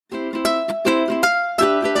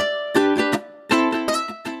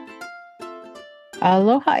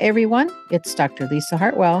Aloha, everyone. It's Dr. Lisa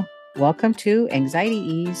Hartwell. Welcome to Anxiety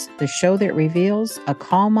Ease, the show that reveals a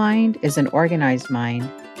calm mind is an organized mind,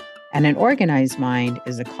 and an organized mind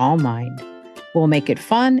is a calm mind. We'll make it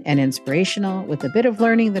fun and inspirational with a bit of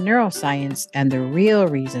learning the neuroscience and the real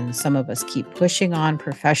reasons some of us keep pushing on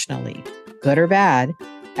professionally, good or bad,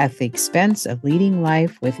 at the expense of leading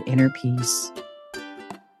life with inner peace.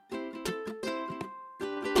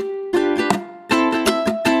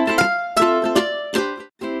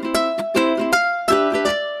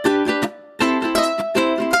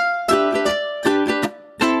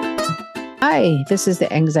 Hi, this is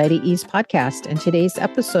the Anxiety Ease podcast. In today's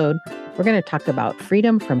episode, we're going to talk about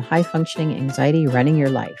freedom from high-functioning anxiety running your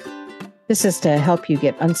life. This is to help you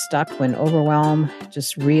get unstuck when overwhelm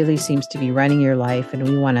just really seems to be running your life, and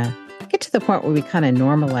we want to get to the point where we kind of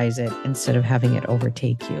normalize it instead of having it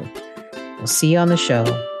overtake you. We'll see you on the show.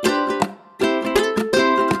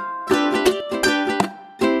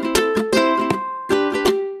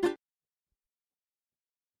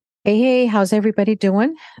 Hey, how's everybody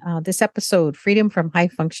doing? This episode, Freedom from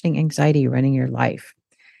High-Functioning Anxiety Running Your Life.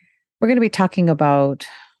 We're going to be talking about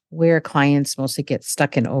where clients mostly get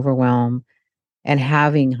stuck in overwhelm and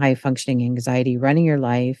having high-functioning anxiety running your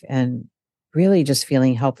life and really just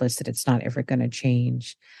feeling helpless that it's not ever going to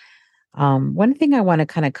change. One thing I want to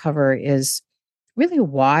kind of cover is really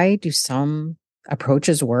why do some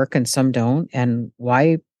approaches work and some don't, and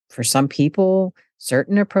why for some people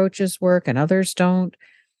certain approaches work and others don't.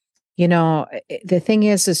 The thing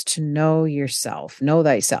is to know yourself, know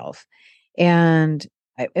thyself. And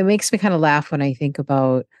it makes me kind of laugh when I think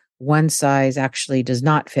about one size actually does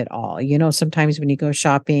not fit all. Sometimes when you go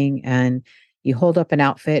shopping and you hold up an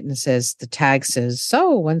outfit and the tag says,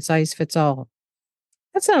 so one size fits all.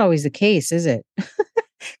 That's not always the case, is it?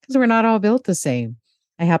 Because we're not all built the same.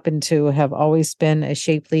 I happen to have always been a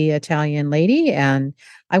shapely Italian lady, and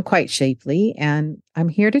I'm quite shapely. And I'm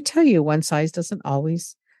here to tell you one size doesn't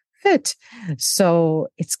always fit. So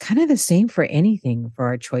it's kind of the same for anything for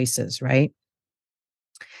our choices, right?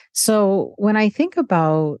 So when I think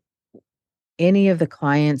about any of the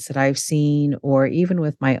clients that I've seen, or even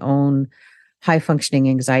with my own high functioning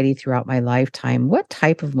anxiety throughout my lifetime, what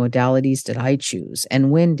type of modalities did I choose?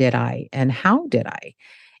 And when did I? And how did I?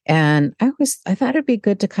 And I thought it'd be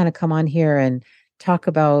good to kind of come on here and talk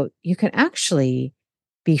about you can actually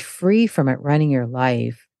be free from it running your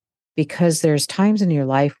life, because there's times in your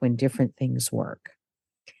life when different things work.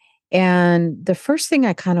 And the first thing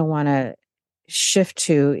I kind of want to shift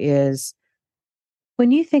to is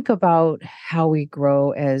when you think about how we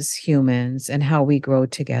grow as humans and how we grow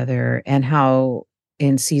together, and how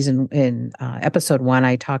in episode 1,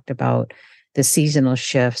 I talked about the seasonal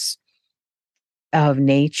shifts of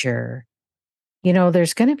nature.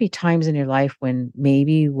 There's going to be times in your life when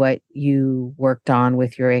maybe what you worked on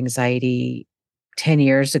with your anxiety 10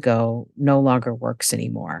 years ago no longer works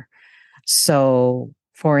anymore. So,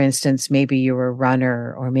 for instance, maybe you're a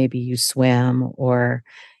runner, or maybe you swim, or,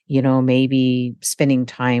 maybe spending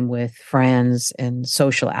time with friends and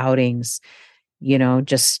social outings,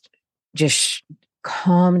 just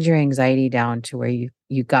calmed your anxiety down to where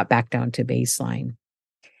you got back down to baseline.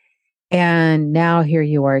 And now here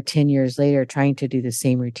you are 10 years later trying to do the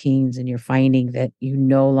same routines, and you're finding that you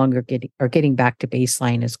no longer are getting back to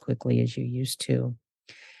baseline as quickly as you used to.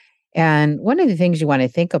 And one of the things you want to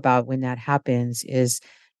think about when that happens is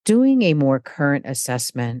doing a more current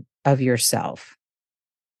assessment of yourself.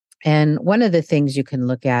 And one of the things you can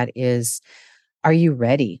look at is, are you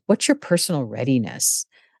ready? What's your personal readiness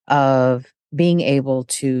of being able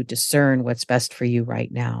to discern what's best for you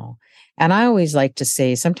right now? And I always like to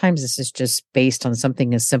say, sometimes this is just based on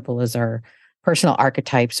something as simple as our personal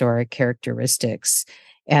archetypes or our characteristics.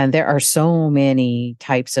 And there are so many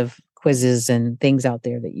types of quizzes and things out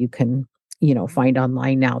there that you can, find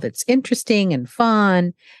online now that's interesting and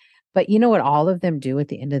fun. But you know what all of them do at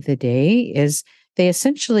the end of the day is they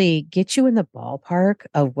essentially get you in the ballpark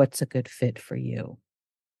of what's a good fit for you.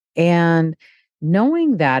 And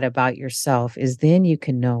knowing that about yourself is then you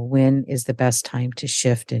can know when is the best time to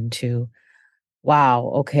shift into,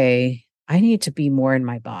 wow, okay, I need to be more in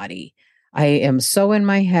my body. I am so in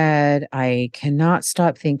my head. I cannot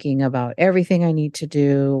stop thinking about everything I need to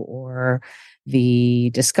do, or the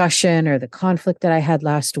discussion or the conflict that I had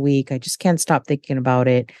last week. I just can't stop thinking about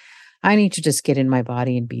it. I need to just get in my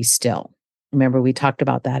body and be still. Remember, we talked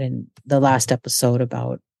about that in the last episode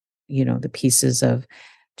about, the pieces of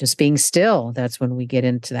just being still. That's when we get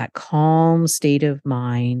into that calm state of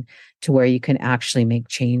mind to where you can actually make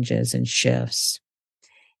changes and shifts.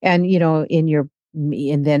 And, in your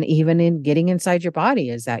And then even in getting inside your body,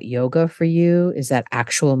 is that yoga for you? Is that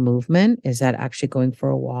actual movement? Is that actually going for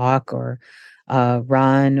a walk or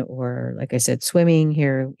run, or like I said, swimming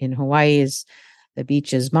here in Hawaii? Is the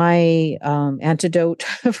beach is my antidote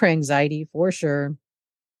for anxiety for sure.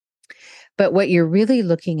 But what you're really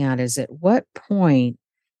looking at is, at what point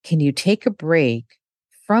can you take a break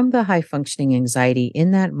from the high functioning anxiety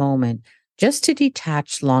in that moment, just to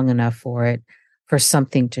detach long enough for it, for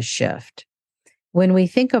something to shift? When we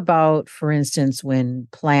think about, for instance, when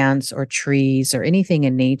plants or trees or anything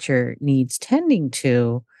in nature needs tending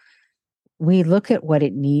to, we look at what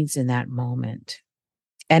it needs in that moment.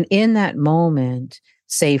 And in that moment,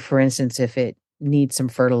 say, for instance, if it needs some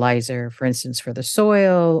fertilizer, for instance, for the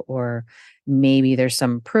soil, or maybe there's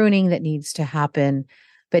some pruning that needs to happen.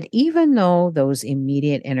 But even though those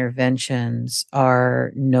immediate interventions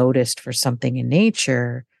are noticed for something in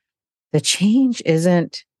nature, the change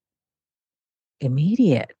isn't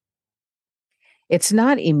immediate. It's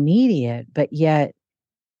not immediate, but yet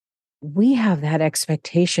we have that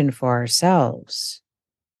expectation for ourselves.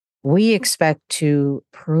 We expect to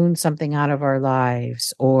prune something out of our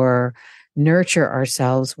lives or nurture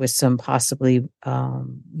ourselves with some possibly,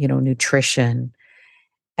 nutrition.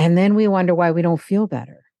 And then we wonder why we don't feel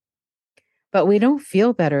better. But we don't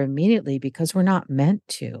feel better immediately because we're not meant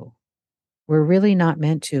to. We're really not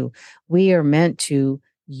meant to. We are meant to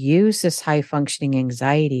use this high functioning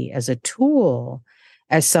anxiety as a tool,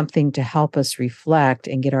 as something to help us reflect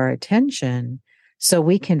and get our attention, so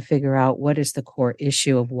we can figure out what is the core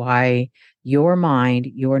issue of why your mind,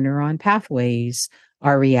 your neuron pathways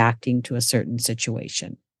are reacting to a certain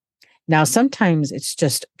situation. Now, sometimes it's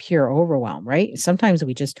just pure overwhelm, right? Sometimes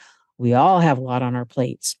we all have a lot on our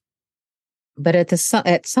plates. But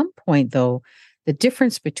at some point, though, the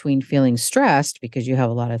difference between feeling stressed because you have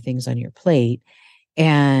a lot of things on your plate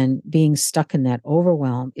and being stuck in that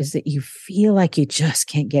overwhelm is that you feel like you just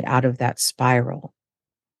can't get out of that spiral.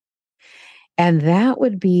 And that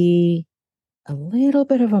would be a little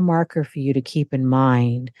bit of a marker for you to keep in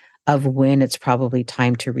mind of when it's probably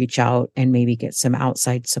time to reach out and maybe get some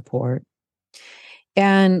outside support.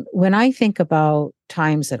 And when I think about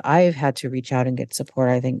times that I've had to reach out and get support,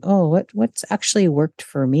 I think, oh, what's actually worked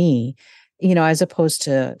for me, as opposed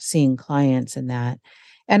to seeing clients and that.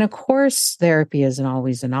 And of course, therapy isn't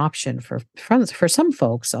always an option for some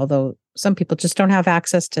folks, although some people just don't have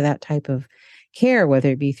access to that type of care,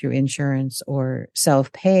 whether it be through insurance or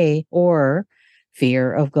self-pay or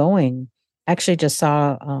fear of going. Actually, just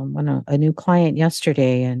saw a new client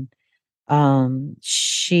yesterday, and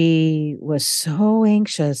she was so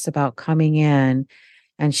anxious about coming in,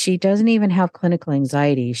 and she doesn't even have clinical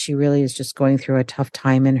anxiety. She really is just going through a tough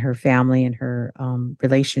time in her family and her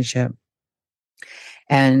relationship,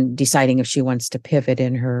 and deciding if she wants to pivot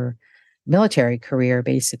in her military career,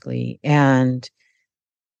 basically. And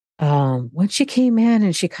when she came in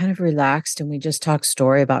and she kind of relaxed and we just talked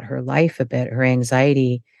story about her life a bit, her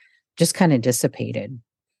anxiety just kind of dissipated.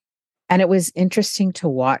 And it was interesting to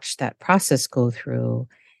watch that process go through,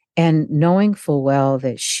 and knowing full well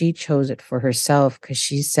that she chose it for herself because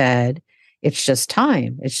she said, it's just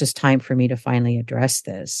time. It's just time for me to finally address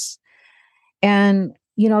this. And,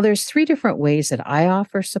 there's three different ways that I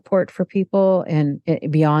offer support for people, and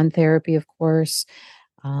beyond therapy, of course.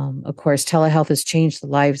 Of course, telehealth has changed the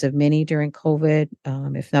lives of many during COVID.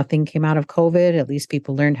 If nothing came out of COVID, at least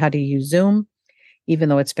people learned how to use Zoom, even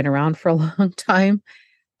though it's been around for a long time.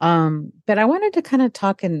 But I wanted to kind of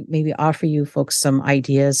talk and maybe offer you folks some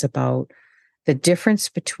ideas about the difference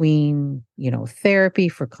between, therapy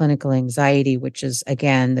for clinical anxiety, which is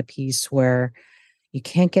again the piece where you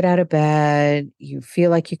can't get out of bed, you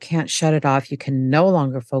feel like you can't shut it off, you can no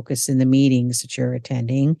longer focus in the meetings that you're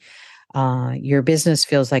attending. Your business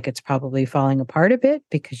feels like it's probably falling apart a bit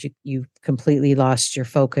because you've completely lost your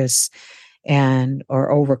focus and or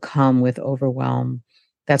overcome with overwhelm.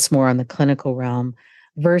 That's more on the clinical realm.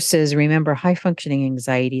 Versus, remember, high functioning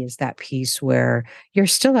anxiety is that piece where you're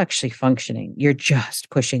still actually functioning. You're just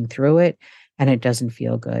pushing through it and it doesn't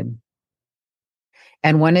feel good.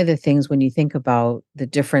 And one of the things when you think about the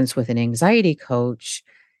difference with an anxiety coach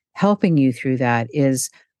helping you through that is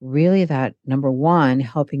really that number one,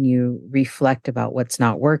 helping you reflect about what's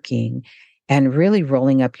not working and really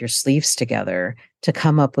rolling up your sleeves together to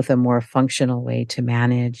come up with a more functional way to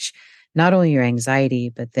manage not only your anxiety,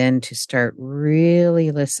 but then to start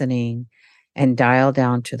really listening and dial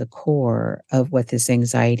down to the core of what this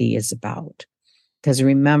anxiety is about. Because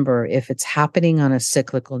remember, if it's happening on a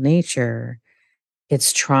cyclical nature,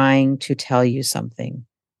 it's trying to tell you something.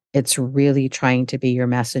 It's really trying to be your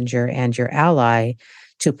messenger and your ally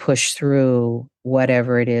to push through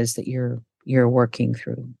whatever it is that you're, you're working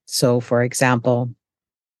through. So, for example,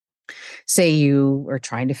 say you are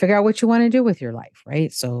trying to figure out what you want to do with your life,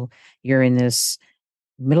 right? So you're in this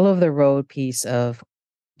middle of the road piece of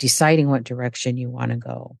deciding what direction you want to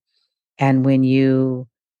go. And when you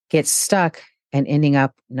get stuck and ending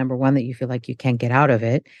up, number one, that you feel like you can't get out of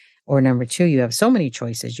it, or number two, you have so many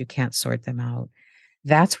choices, you can't sort them out.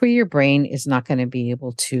 That's where your brain is not going to be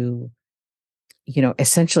able to,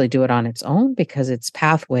 essentially do it on its own because its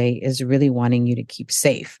pathway is really wanting you to keep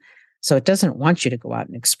safe. So it doesn't want you to go out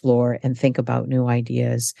and explore and think about new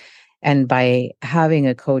ideas. And by having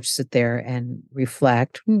a coach sit there and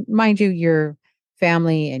reflect, mind you, your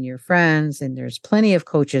family and your friends, and there's plenty of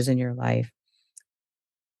coaches in your life,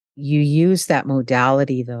 you use that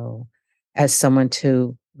modality though as someone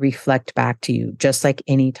to reflect back to you, just like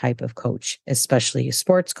any type of coach, especially a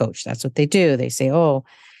sports coach. That's what they do. They say, oh,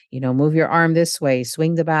 move your arm this way,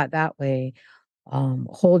 swing the bat that way,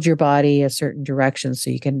 hold your body a certain direction so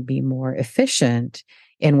you can be more efficient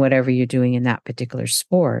in whatever you're doing in that particular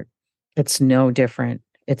sport. It's no different.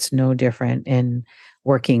 It's no different in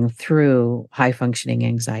working through high functioning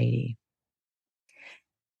anxiety.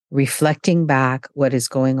 Reflecting back what is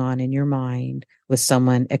going on in your mind with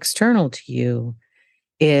someone external to you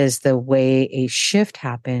is the way a shift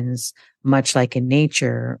happens, much like in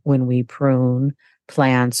nature when we prune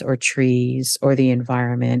plants or trees or the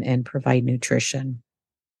environment and provide nutrition.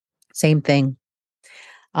 Same thing.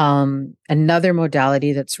 Another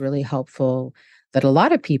modality that's really helpful that a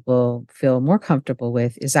lot of people feel more comfortable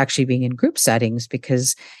with is actually being in group settings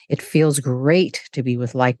because it feels great to be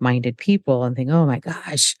with like-minded people and think, oh my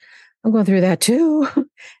gosh, I'm going through that too.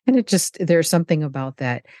 And there's something about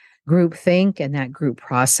that group think and that group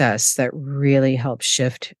process that really helps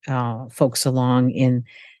shift folks along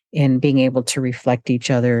in being able to reflect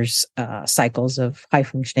each other's cycles of high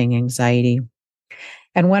functioning anxiety.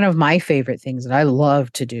 And one of my favorite things that I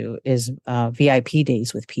love to do is VIP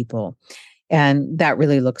days with people. And that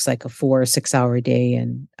really looks like a 4 or 6 hour day.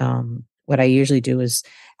 And what I usually do is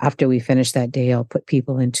after we finish that day, I'll put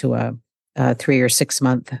people into a 3 or 6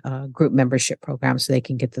 month group membership program so they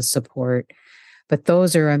can get the support. But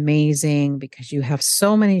those are amazing because you have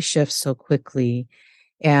so many shifts so quickly.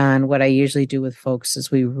 And what I usually do with folks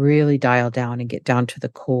is we really dial down and get down to the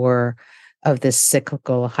core of this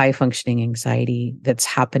cyclical high functioning anxiety that's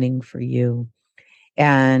happening for you.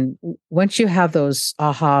 And once you have those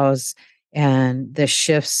ahas and the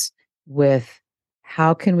shifts with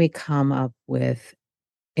how can we come up with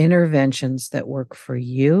interventions that work for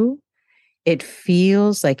you, it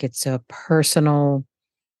feels like it's a personal,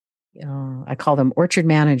 I call them orchard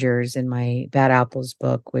managers in my Bad Apples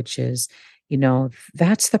book, which is,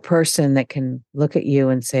 that's the person that can look at you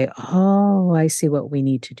and say, oh, I see what we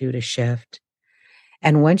need to do to shift.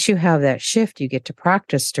 And once you have that shift, you get to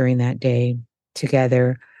practice during that day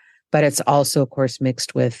together. But it's also, of course,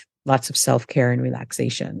 mixed with lots of self-care and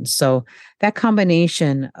relaxation. So that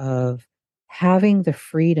combination of having the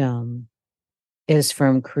freedom is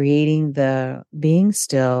from creating the being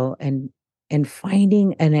still and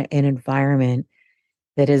finding an environment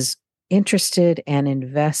that is interested and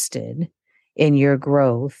invested in your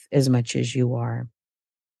growth as much as you are.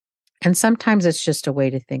 And sometimes it's just a way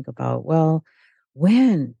to think about, well,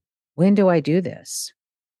 when do I do this?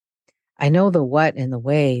 I know the what and the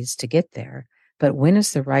ways to get there, but when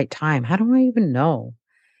is the right time? How do I even know?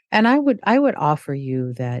 And I would offer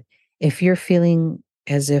you that if you're feeling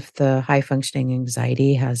as if the high functioning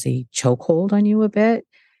anxiety has a chokehold on you a bit,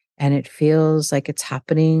 and it feels like it's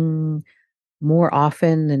happening more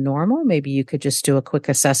often than normal, maybe you could just do a quick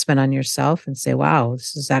assessment on yourself and say, wow,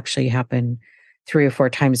 this has actually happened 3 or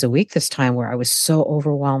 4 times a week this time where I was so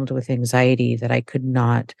overwhelmed with anxiety that I could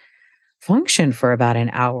not function for about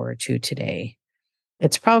an hour or two today.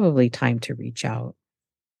 It's probably time to reach out.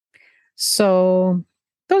 So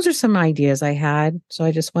those are some ideas I had. So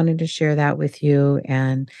I just wanted to share that with you.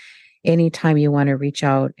 And anytime you want to reach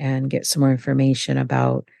out and get some more information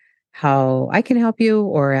about how I can help you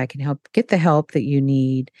or I can help get the help that you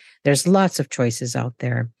need, there's lots of choices out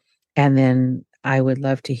there. And then I would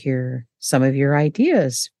love to hear some of your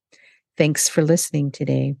ideas. Thanks for listening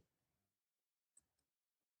today.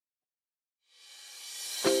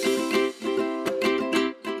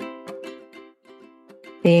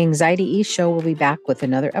 The Anxiety East Show will be back with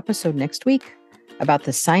another episode next week about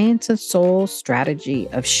the science and soul strategy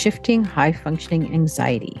of shifting high-functioning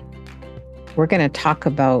anxiety. We're going to talk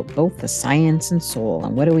about both the science and soul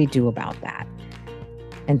and what do we do about that.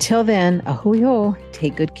 Until then, ahui ho,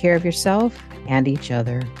 take good care of yourself and each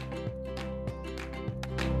other.